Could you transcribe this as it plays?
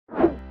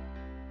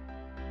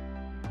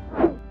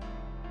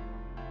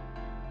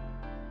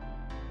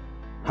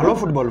Hello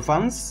football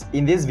fans,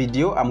 in this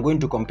video I'm going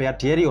to compare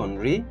Thierry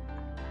Henry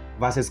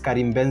versus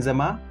Karim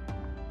Benzema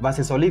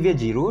versus Olivier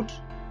Giroud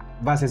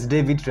versus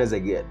David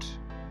Trezeguet.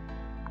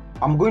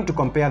 I'm going to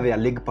compare their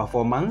league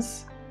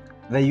performance,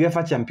 the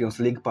UEFA Champions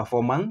League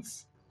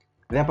performance,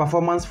 their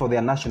performance for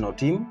their national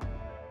team,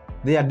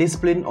 their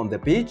discipline on the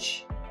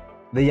pitch,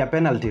 their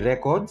penalty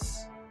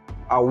records,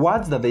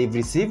 awards that they've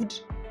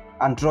received,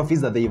 and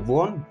trophies that they've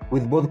won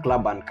with both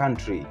club and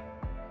country.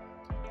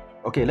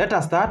 Okay, let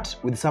us start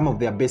with some of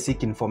their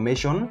basic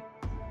information.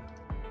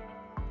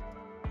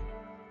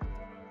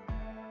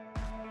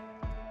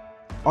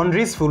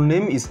 Henry's full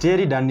name is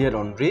Thierry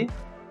Daniel Henry.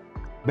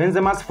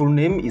 Benzema's full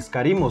name is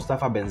Karim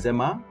Mustafa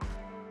Benzema.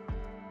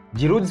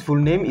 Giroud's full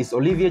name is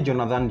Olivier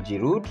Jonathan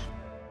Giroud.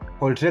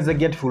 While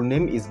Trezeguet's full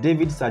name is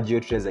David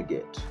Sergio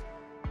Trezeguet.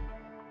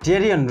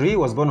 Thierry Henry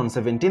was born on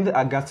 17th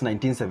August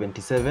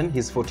 1977,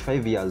 he's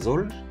 45 years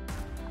old.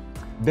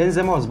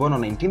 Benzema was born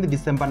on 19th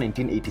December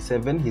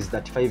 1987, he's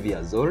 35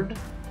 years old.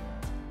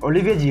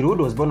 Olivier Giroud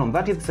was born on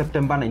 30th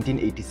September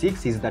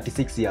 1986, he's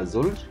 36 years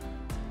old.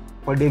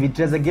 While David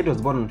Trezeguet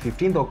was born on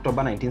 15th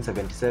October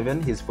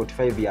 1977, he's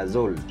 45 years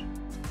old.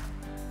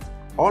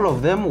 All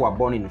of them were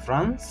born in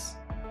France.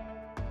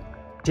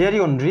 Thierry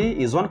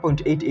Henry is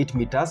 1.88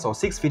 meters or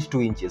 6 feet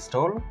 2 inches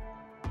tall.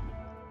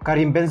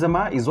 Karim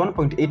Benzema is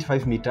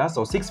 1.85 meters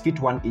or 6 feet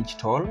 1 inch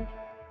tall.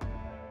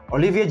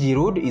 Olivier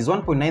Giroud is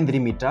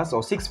 1.93 meters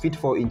or 6 feet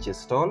 4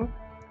 inches tall,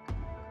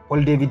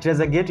 while David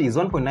Trezeguet is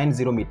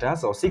 1.90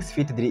 meters or 6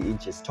 feet 3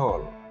 inches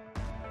tall.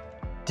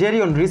 Thierry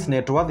Henry's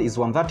net worth is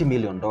 $130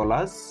 million.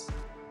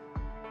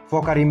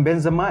 For Karim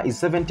Benzema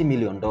is $70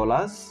 million.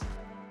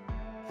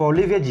 For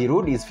Olivier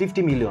Giroud is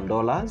 $50 million.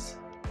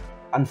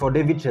 And for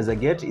David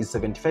Trezeguet is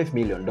 $75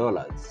 million.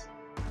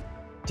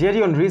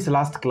 Thierry Henry's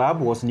last club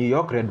was New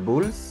York Red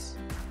Bulls.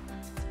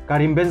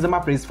 Karim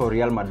Benzema plays for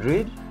Real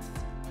Madrid.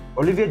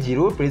 Olivier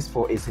Giroud plays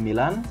for AC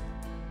Milan,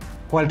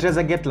 while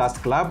Trezeguet's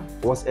last club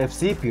was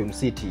FC Pune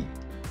City.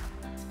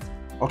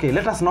 Okay,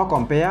 let us now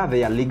compare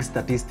their league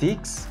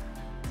statistics.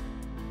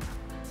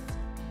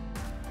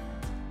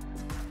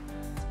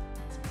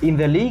 In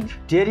the league,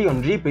 Thierry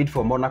Henry played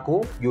for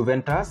Monaco,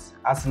 Juventus,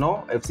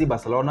 Arsenal, FC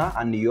Barcelona,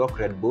 and New York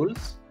Red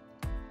Bulls.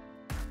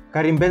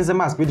 Karim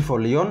Benzema has played for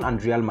Lyon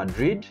and Real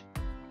Madrid.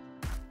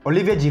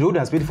 Olivier Giroud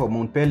has played for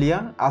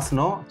Montpellier,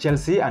 Arsenal,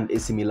 Chelsea, and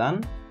AC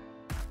Milan.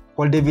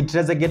 While David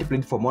Trezeguet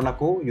played for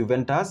Monaco,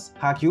 Juventus,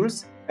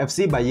 Hercules,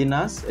 FC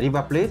Bayinas,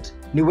 River Plate,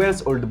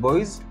 Newell's Old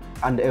Boys,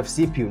 and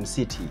FC Pune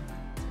City.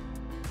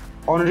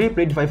 Henry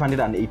played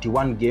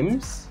 581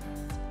 games.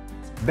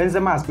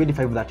 Benzema has played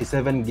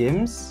 537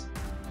 games.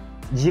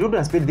 Giroud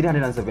has played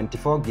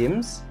 374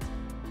 games.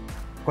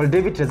 While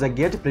David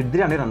Trezeguet played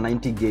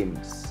 390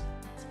 games.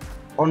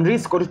 Henry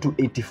scored to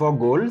 84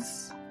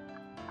 goals.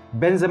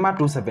 Benzema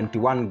to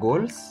 71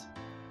 goals.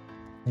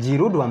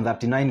 Giroud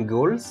 139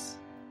 goals.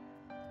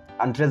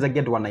 And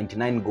Trezeguet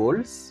 199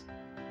 goals.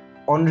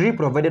 Henry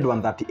provided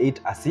 138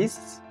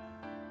 assists.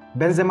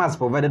 Benzema has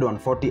provided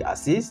 140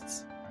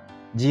 assists.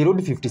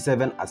 Giroud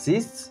 57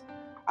 assists.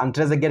 And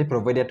Trezeguet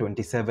provided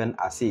 27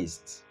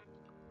 assists.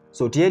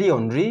 So Thierry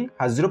Henry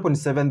has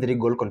 0.73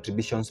 goal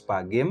contributions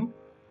per game.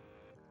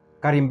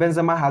 Karim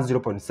Benzema has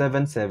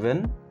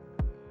 0.77.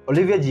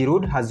 Olivier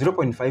Giroud has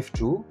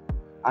 0.52.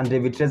 And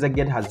David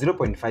Trezeguet has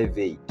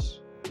 0.58.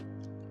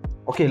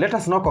 Okay, let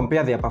us now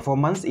compare their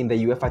performance in the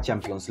UEFA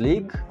Champions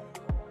League.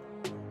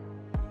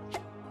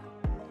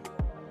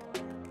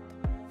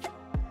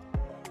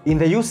 In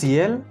the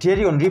UCL,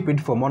 Thierry Henry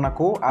played for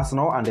Monaco,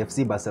 Arsenal, and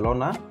FC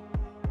Barcelona.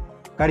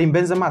 Karim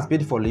Benzema has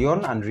played for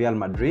Lyon and Real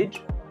Madrid.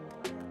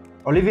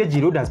 Olivier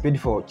Giroud has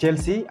played for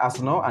Chelsea,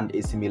 Arsenal, and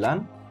AC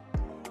Milan,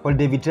 while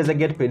David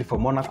Trezeguet played for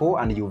Monaco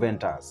and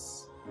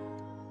Juventus.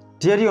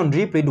 Thierry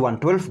Henry played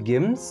 112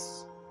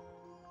 games.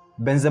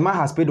 Benzema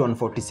has played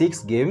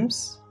 146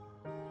 games.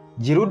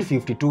 Giroud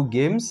 52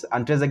 games,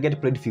 and Trezeguet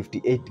played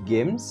 58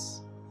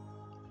 games.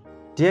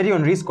 Thierry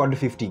Henry scored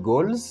 50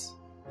 goals.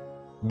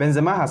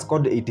 Benzema has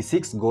scored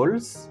 86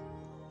 goals.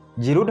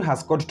 Giroud has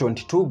scored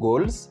 22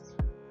 goals.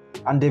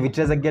 And David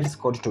Trezeguet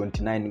scored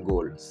 29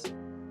 goals.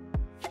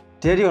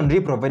 Thierry Henry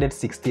provided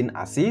 16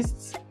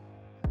 assists.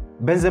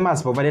 Benzema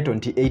has provided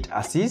 28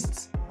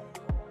 assists.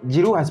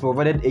 Giroud has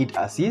provided 8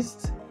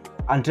 assists.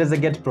 And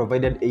Trezeguet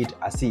provided 8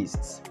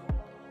 assists.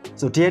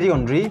 So Thierry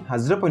Henry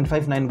has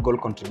 0.59 goal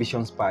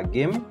contributions per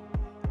game.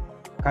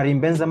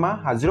 Karim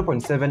Benzema has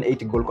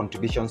 0.78 goal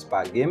contributions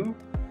per game.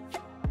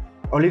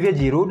 Olivier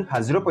Giroud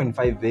has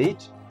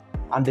 0.58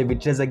 and David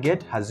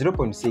Trezeguet has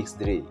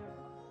 0.63.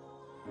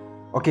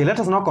 Okay, let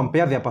us now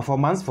compare their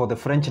performance for the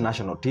French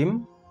national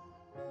team.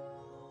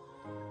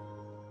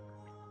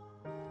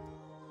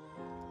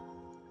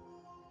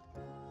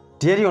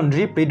 Thierry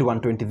Henry played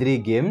 123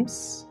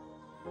 games.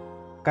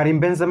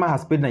 Karim Benzema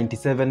has played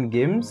 97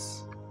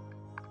 games.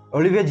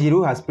 Olivier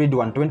Giroud has played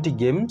 120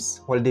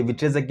 games, while David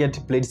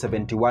Trezeguet played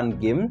 71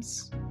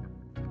 games.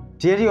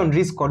 Thierry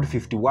Henry scored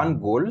 51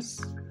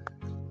 goals.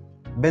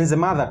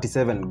 Benzema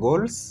 37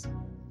 goals.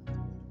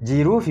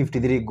 Giroud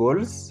 53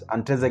 goals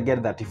and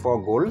Trezeguet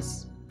 34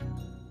 goals.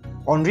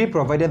 Henry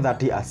provided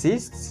 30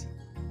 assists.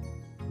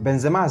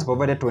 Benzema has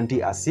provided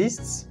 20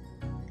 assists.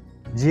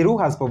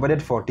 Giroud has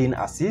provided 14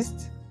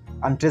 assists.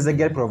 And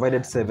Trezeguet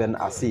provided 7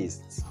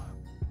 assists.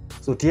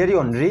 So Thierry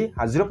Henry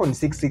has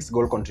 0.66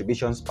 goal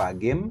contributions per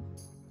game.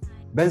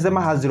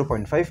 Benzema has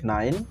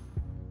 0.59.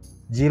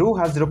 Giroud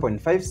has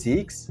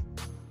 0.56.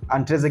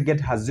 And Trezeguet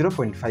has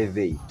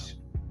 0.58.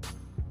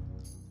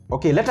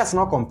 Okay, let us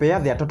now compare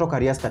their total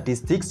career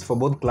statistics for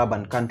both club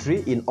and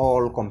country in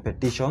all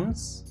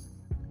competitions.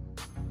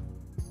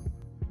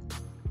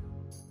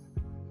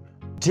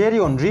 Thierry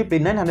Henry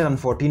played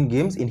 914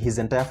 games in his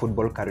entire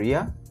football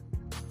career.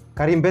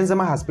 Karim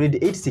Benzema has played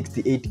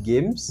 868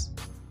 games.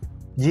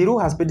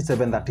 Giroud has played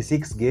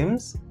 736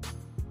 games,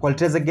 while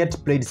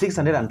Trezeguet played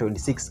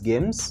 626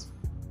 games.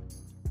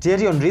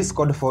 Thierry Henry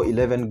scored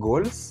 411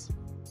 goals.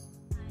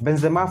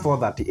 Benzema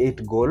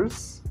 438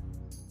 goals.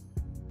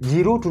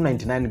 Giroud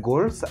 299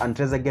 goals and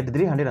Trezeguet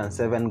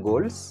 307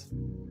 goals.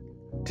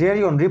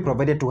 Thierry Henry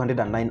provided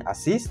 209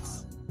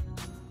 assists.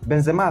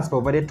 Benzema has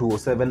provided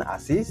 207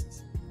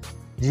 assists.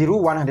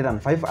 Giroud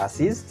 105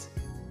 assists,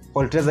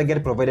 while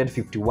Trezeguet provided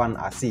 51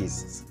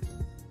 assists.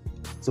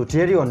 So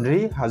Thierry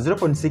Henry has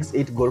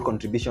 0.68 goal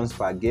contributions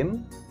per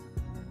game.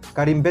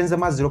 Karim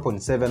Benzema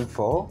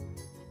 0.74.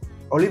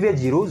 Olivier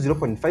Giroud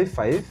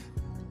 0.55.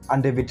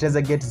 And David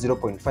Trezeguet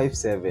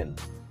 0.57.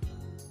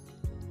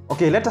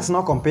 Okay, let us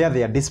now compare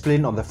their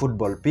discipline on the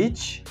football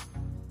pitch.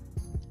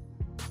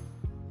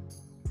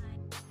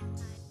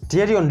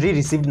 Thierry Henry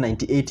received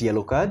 98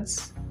 yellow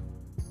cards.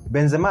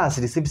 Benzema has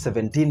received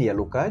 17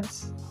 yellow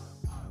cards.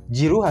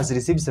 Giroud has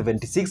received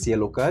 76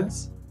 yellow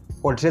cards,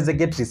 while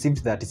Trezeguet received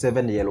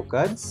 37 yellow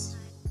cards.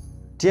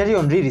 Thierry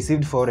Henry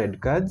received 4 red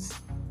cards.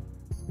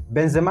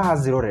 Benzema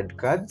has 0 red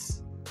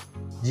cards.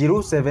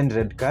 Giroud 7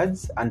 red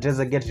cards, and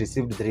Trezeguet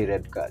received 3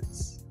 red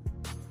cards.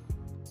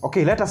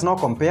 Okay, let us now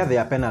compare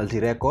their penalty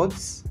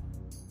records.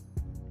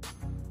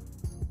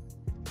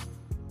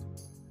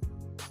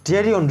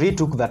 Thierry Henry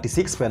took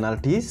 36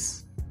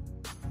 penalties.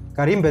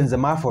 Karim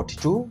Benzema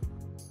 42.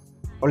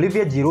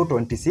 Olivier Giroud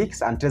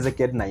 26 and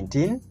Trezeguet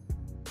 19.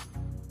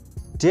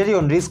 Thierry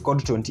Henry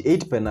scored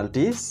 28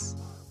 penalties.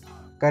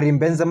 Karim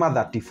Benzema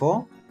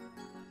 34.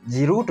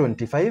 Giroud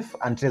 25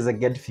 and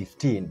Trezeguet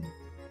 15.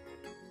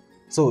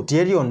 So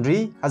Thierry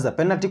Henry has a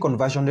penalty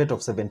conversion rate of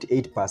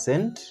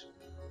 78%.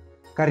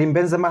 Karim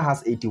Benzema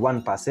has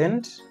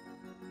 81%.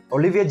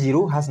 Olivier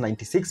Giroud has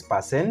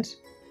 96%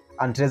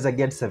 and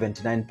Trezeguet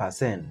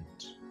 79%.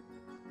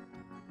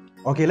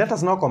 Okay, let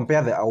us now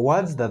compare the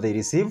awards that they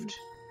received.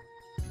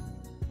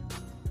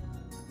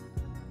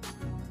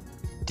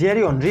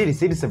 Thierry Henry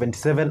received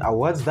 77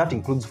 awards, that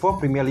includes 4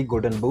 Premier League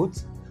Golden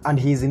Boots, and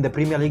he is in the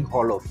Premier League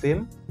Hall of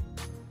Fame.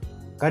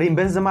 Karim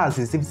Benzema has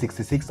received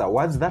 66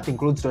 awards, that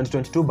includes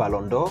 2022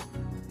 Ballon d'Or.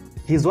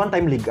 He is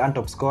one-time Ligue 1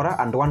 top scorer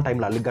and one-time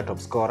La Liga top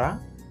scorer.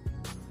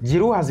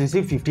 Giroud has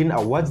received 15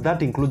 awards,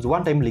 that includes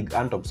one-time Ligue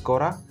 1 top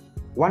scorer,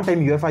 one-time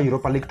UEFA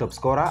Europa League top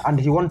scorer, and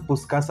he won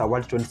Puskas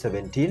Award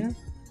 2017.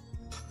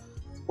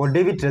 While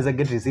David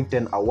Trezeguet received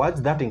 10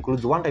 awards, that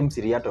includes one-time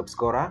Serie A top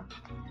scorer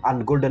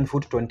and Golden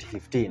Foot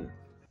 2015.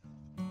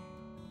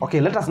 Okay,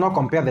 let us now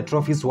compare the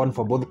trophies won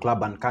for both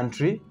club and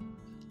country.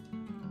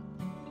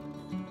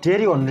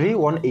 Thierry Henry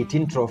won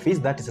 18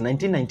 trophies, that is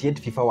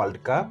 1998 FIFA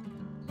World Cup,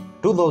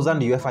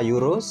 2000 UEFA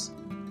Euros,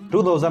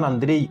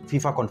 2003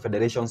 FIFA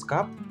Confederations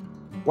Cup,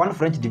 1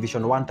 French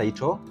Division 1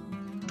 title,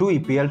 2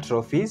 EPL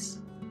trophies,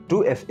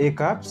 2 FA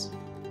Cups,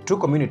 2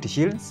 Community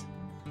Shields,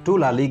 2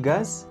 La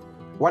Ligas,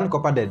 1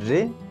 Copa del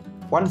Rey,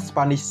 1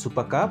 Spanish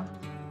Super Cup,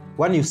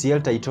 1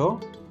 UCL title,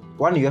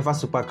 1 UEFA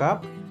Super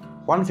Cup,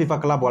 1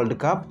 FIFA Club World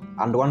Cup,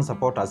 and 1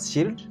 Supporters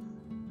Shield.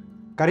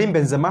 Karim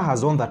Benzema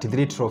has won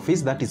 33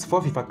 trophies, that is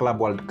 4 FIFA Club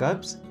World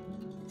Cups,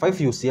 5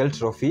 UCL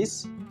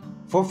trophies,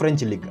 4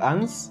 French Ligue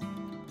 1s,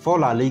 4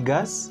 La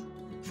Ligas,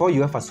 4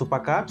 UEFA Super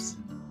Cups,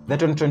 the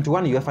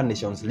 2021 UEFA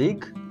Nations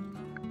League,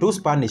 2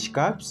 Spanish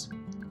Cups,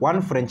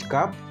 1 French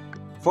Cup,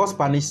 4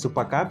 Spanish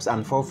Super Cups,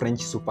 and 4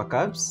 French Super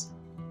Cups.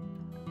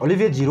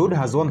 Olivier Giroud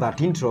has won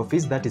 13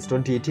 trophies, that is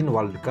 2018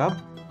 World Cup,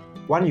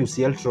 1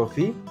 UCL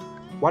trophy,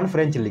 1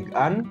 French Ligue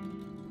 1,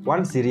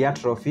 1 Serie A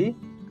trophy,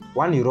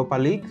 1 Europa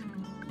League,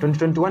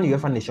 2021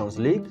 UEFA Nations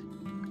League,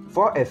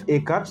 4 FA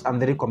Cups and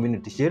 3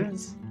 Community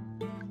Shields.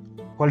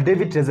 While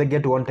David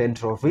Trezeguet won 10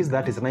 trophies,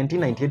 that is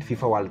 1998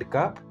 FIFA World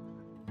Cup,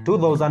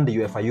 2000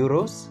 UEFA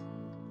Euros,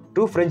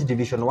 2 French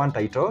Division 1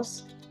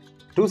 titles,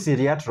 2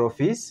 Serie A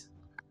trophies,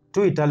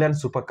 2 Italian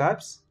Super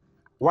Cups,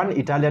 1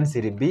 Italian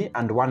Serie B,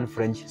 and 1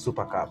 French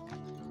Super Cup.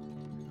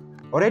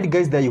 Alright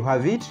guys, there you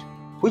have it.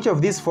 Which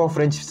of these 4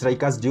 French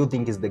strikers do you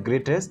think is the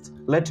greatest?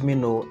 Let me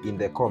know in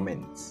the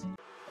comments.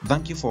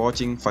 Thank you for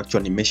watching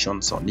Factual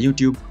Animations on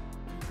YouTube.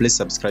 Please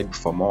subscribe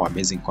for more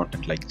amazing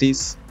content like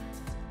this.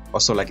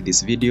 Also like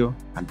this video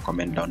and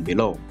comment down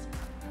below.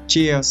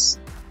 Cheers!